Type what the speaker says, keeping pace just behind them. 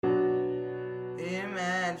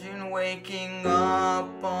Imagine waking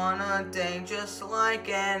up on a day just like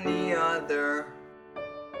any other.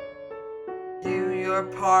 You, your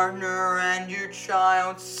partner, and your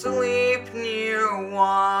child sleep near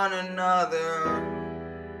one another.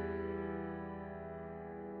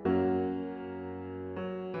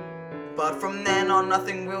 But from then on,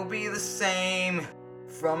 nothing will be the same.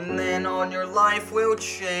 From then on, your life will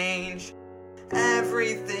change.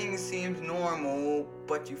 Everything seems normal,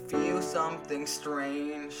 but you feel something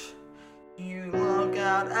strange. You look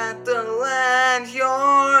out at the land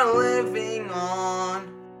you're living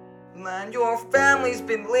on, land your family's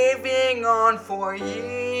been living on for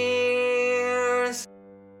years.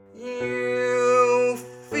 You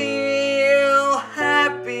feel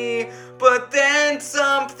happy, but then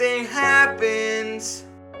something happens.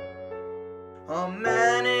 A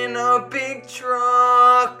man in a big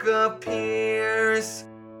truck appears.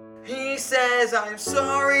 He says, "I'm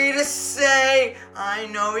sorry to say, I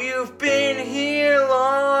know you've been here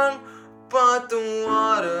long, but the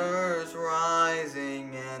water's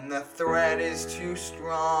rising and the threat is too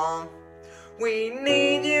strong. We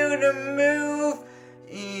need you to move,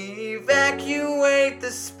 evacuate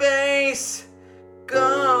the space,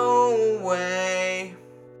 go away,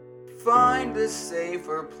 find a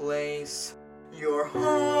safer place. Your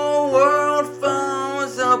whole world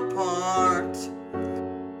falls apart,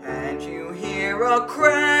 and you hear a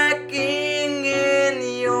cracking in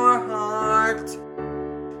your heart.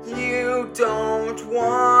 You don't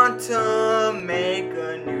want to make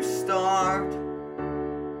a new start.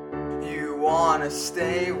 You want to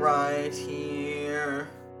stay right here.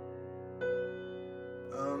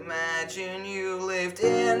 Imagine you lived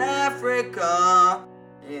in Africa,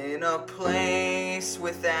 in a place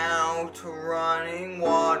without running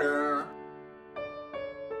water.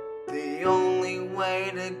 The only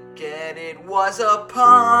way to get it was a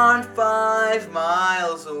pond 5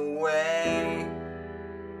 miles away.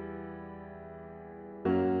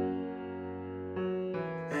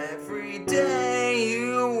 Every day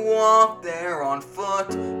you walk there on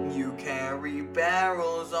foot. You carry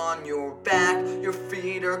barrels on your back. Your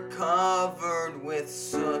feet are covered with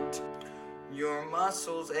soot. Your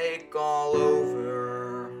muscles ache all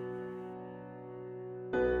over.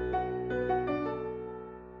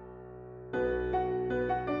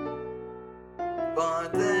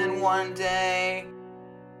 But then one day,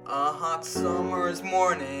 a hot summer's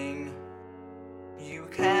morning, you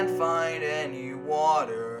can't find any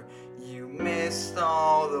water. You missed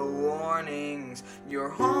all the warnings. Your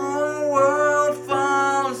whole world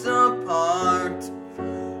falls apart,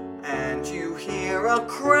 and you hear a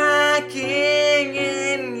cry